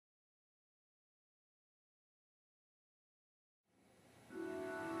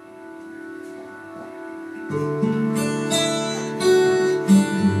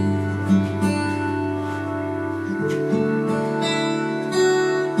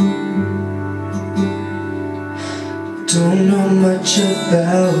Don't know much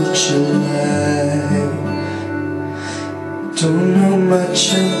about your life. Don't know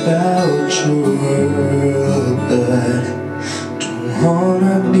much about your world, but don't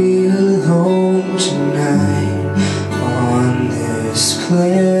wanna be alone tonight on this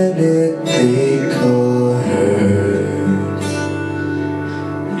planet they call Earth.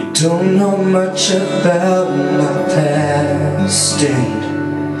 You don't know much about my past, and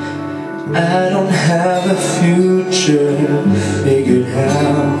I don't have a future figured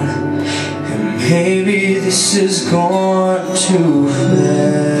out. And maybe this is gone too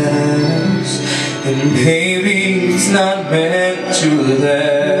fast, and maybe it's not meant to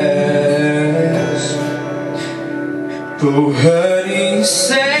last. But what do you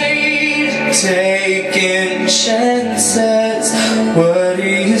say to taking chances? What do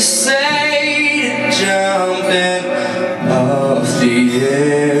you say to jumping off the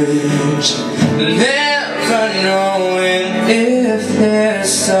edge? Never knowing if there's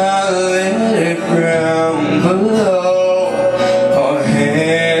solid ground below, or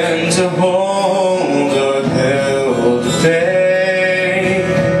hand to hold, or held to pay.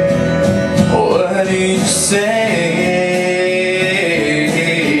 What do you say?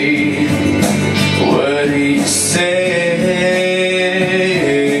 What do you say?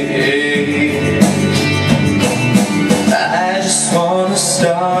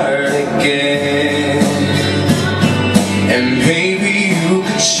 Start again, and maybe you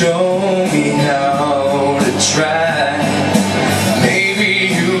could show me how to try. Maybe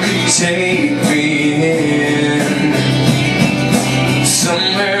you could take me in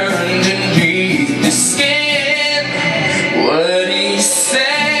somewhere underneath the skin. What do you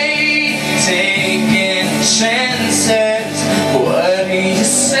say? Taking chances. What do you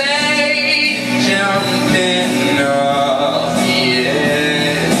say? Jumping off the edge.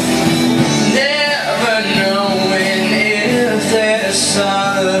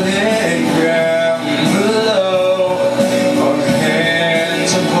 Solid ground below, or hand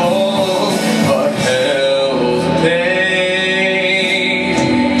to hold, or held to pay.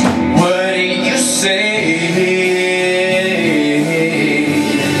 What do you say?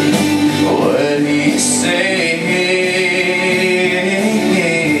 What do you say?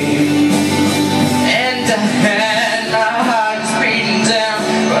 And I had my heart beating down,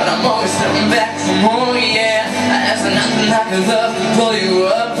 but I'm always stepping back from home, yeah. There's nothing like love to pull you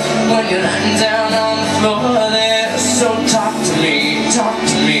up when you're lying down on the floor there. So talk to me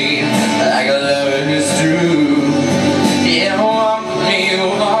like a lover who's true. Yeah, walk with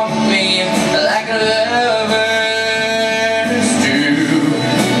me like a lover's do,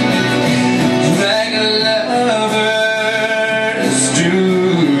 like a lover's do.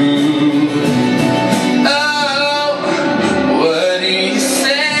 Oh, what do you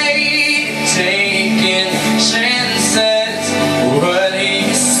say? Taking chances. What do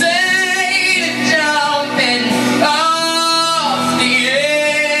you say to jumping off the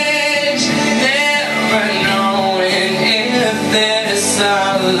edge? Never knowing if there's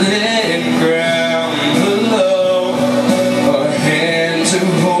solid ground below, or hand to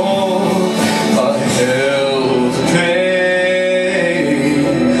hold, or held to pay.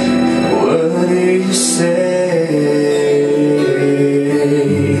 What do you say?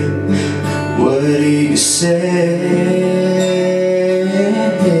 What do you say?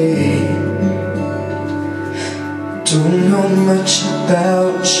 Don't know much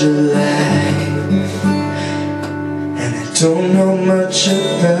about your life, and I don't know much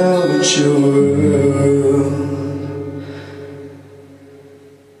about your world.